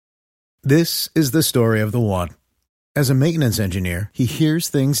This is the story of the one. As a maintenance engineer, he hears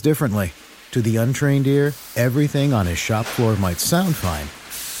things differently. To the untrained ear, everything on his shop floor might sound fine,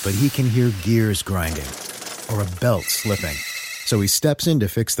 but he can hear gears grinding or a belt slipping. So he steps in to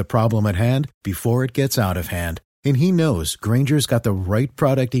fix the problem at hand before it gets out of hand. And he knows Grainger's got the right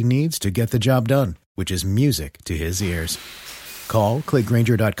product he needs to get the job done, which is music to his ears. Call, click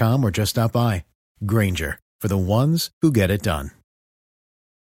Grainger.com, or just stop by. Grainger, for the ones who get it done.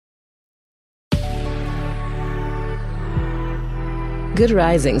 Good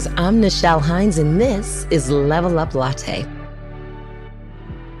risings. I'm Nichelle Hines, and this is Level Up Latte.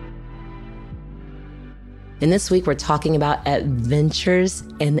 And this week, we're talking about adventures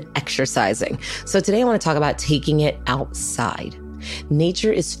and exercising. So today, I want to talk about taking it outside.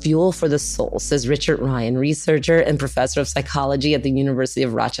 Nature is fuel for the soul, says Richard Ryan, researcher and professor of psychology at the University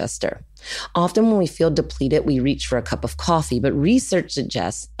of Rochester. Often when we feel depleted, we reach for a cup of coffee, but research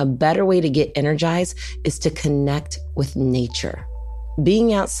suggests a better way to get energized is to connect with nature.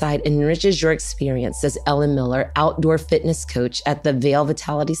 Being outside enriches your experience, says Ellen Miller, outdoor fitness coach at the Vail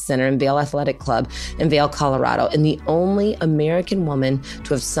Vitality Center and Vail Athletic Club in Vail, Colorado, and the only American woman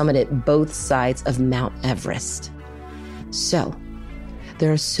to have summited both sides of Mount Everest. So,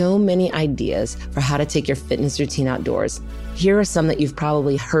 there are so many ideas for how to take your fitness routine outdoors. Here are some that you've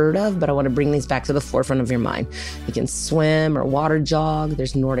probably heard of, but I want to bring these back to the forefront of your mind. You can swim or water jog.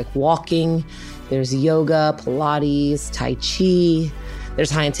 There's Nordic walking. There's yoga, Pilates, Tai Chi. There's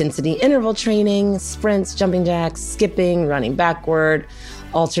high-intensity interval training, sprints, jumping jacks, skipping, running backward,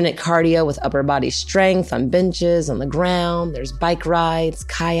 alternate cardio with upper body strength on benches, on the ground. There's bike rides,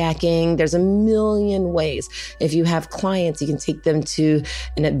 kayaking. There's a million ways. If you have clients, you can take them to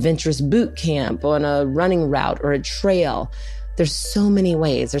an adventurous boot camp on a running route or a trail. There's so many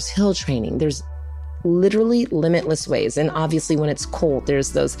ways. There's hill training. There's literally limitless ways. And obviously when it's cold,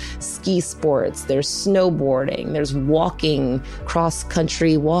 there's those ski sports, there's snowboarding, there's walking,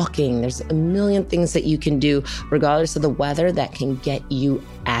 cross-country walking. There's a million things that you can do regardless of the weather that can get you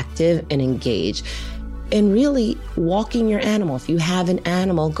active and engaged. And really walking your animal. If you have an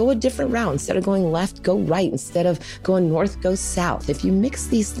animal, go a different route. Instead of going left, go right. Instead of going north, go south. If you mix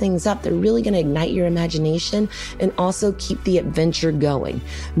these things up, they're really going to ignite your imagination and also keep the adventure going.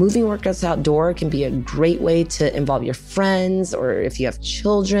 Moving workouts outdoor can be a great way to involve your friends, or if you have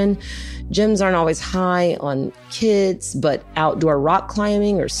children. Gyms aren't always high on kids, but outdoor rock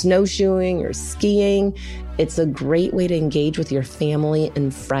climbing or snowshoeing or skiing, it's a great way to engage with your family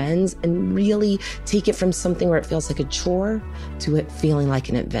and friends and really take it from something where it feels like a chore to it feeling like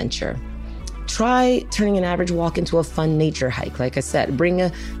an adventure. Try turning an average walk into a fun nature hike. Like I said, bring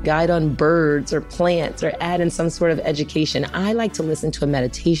a guide on birds or plants or add in some sort of education. I like to listen to a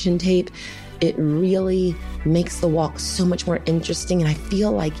meditation tape. It really makes the walk so much more interesting. And I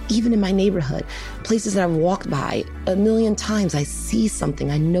feel like even in my neighborhood, places that I've walked by a million times, I see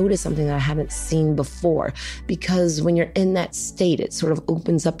something, I notice something that I haven't seen before. Because when you're in that state, it sort of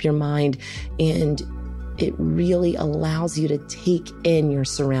opens up your mind and it really allows you to take in your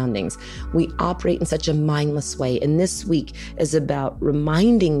surroundings. We operate in such a mindless way. And this week is about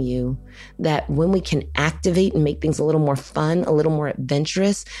reminding you that when we can activate and make things a little more fun, a little more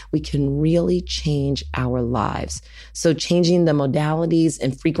adventurous, we can really change our lives. So changing the modalities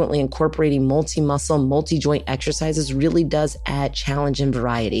and frequently incorporating multi-muscle, multi-joint exercises really does add challenge and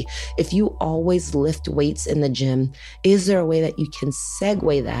variety. If you always lift weights in the gym, is there a way that you can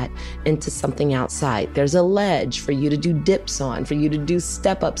segue that into something outside? There's a ledge for you to do dips on, for you to do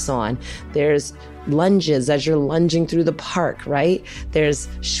step-ups on. There's lunges as you're lunging through the park, right? There's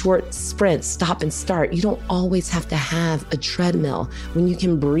short sprints, stop and start. You don't always have to have a treadmill when you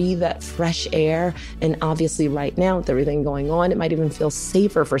can breathe that fresh air. And obviously right now with everything going on, it might even feel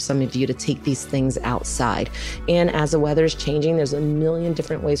safer for some of you to take these things outside. And as the weather is changing, there's a million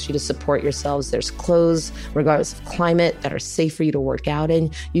different ways for you to support yourselves. There's clothes, regardless of climate, that are safe for you to work out in.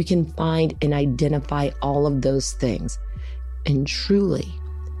 You can find and identify all of those things. And truly,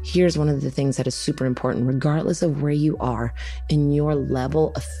 here's one of the things that is super important, regardless of where you are in your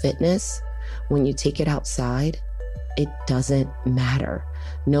level of fitness, when you take it outside, it doesn't matter.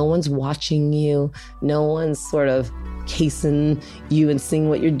 No one's watching you. No one's sort of casing you and seeing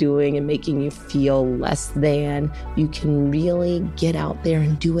what you're doing and making you feel less than. You can really get out there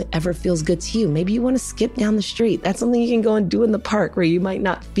and do whatever feels good to you. Maybe you want to skip down the street. That's something you can go and do in the park where you might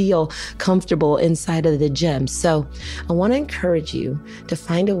not feel comfortable inside of the gym. So I want to encourage you to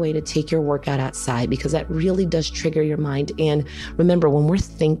find a way to take your workout outside, because that really does trigger your mind. And remember, when we're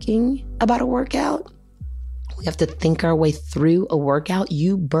thinking about a workout, We have to think our way through a workout.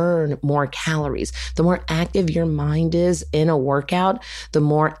 You burn more calories. The more active your mind is in a workout, the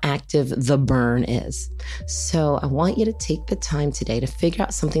more active the burn is. So I want you to take the time today to figure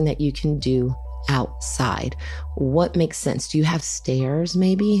out something that you can do outside. What makes sense? Do you have stairs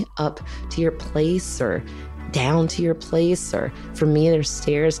maybe up to your place or down to your place? Or for me, there's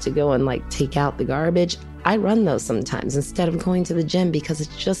stairs to go and take out the garbage. I run those sometimes instead of going to the gym because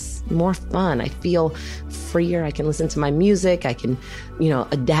it's just more fun. I feel freer. I can listen to my music. I can,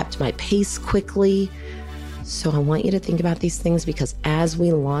 adapt my pace quickly. So I want you to think about these things because as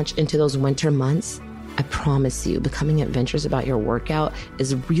we launch into those winter months, I promise you, becoming adventurous about your workout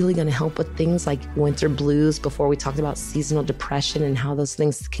is really going to help with things like winter blues. Before we talked about seasonal depression and how those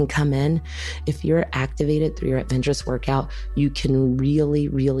things can come in. If you're activated through your adventurous workout, you can really,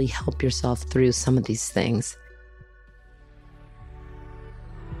 really help yourself through some of these things.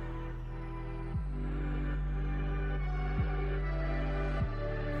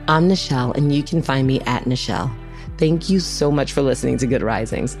 I'm Nichelle, and you can find me at Nichelle. Thank you so much for listening to Good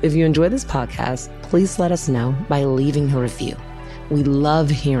Risings. If you enjoy this podcast, please let us know by leaving a review. We love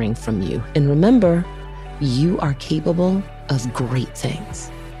hearing from you. And remember, you are capable of great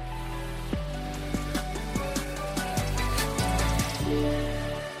things.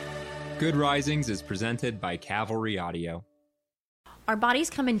 Good Risings is presented by Cavalry Audio. Our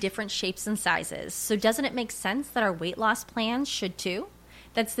bodies come in different shapes and sizes, so doesn't it make sense that our weight loss plans should too?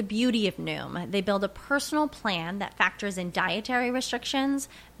 That's the beauty of Noom. They build a personal plan that factors in dietary restrictions,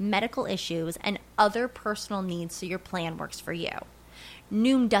 medical issues, and other personal needs so your plan works for you.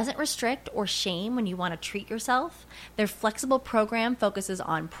 Noom doesn't restrict or shame when you want to treat yourself. Their flexible program focuses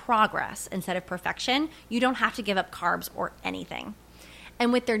on progress instead of perfection. You don't have to give up carbs or anything.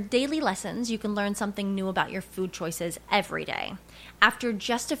 And with their daily lessons, you can learn something new about your food choices every day. After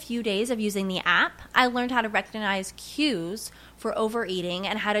just a few days of using the app, I learned how to recognize cues for overeating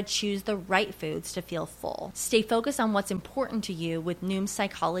and how to choose the right foods to feel full. Stay focused on what's important to you with Noom's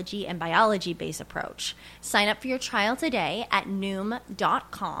psychology and biology-based approach. Sign up for your trial today at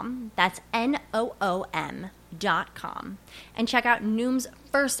Noom.com. That's Noom.com. And check out Noom's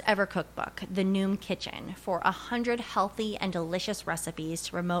first ever cookbook, The Noom Kitchen, for 100 healthy and delicious recipes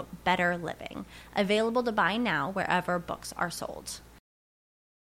to promote better living. Available to buy now wherever books are sold.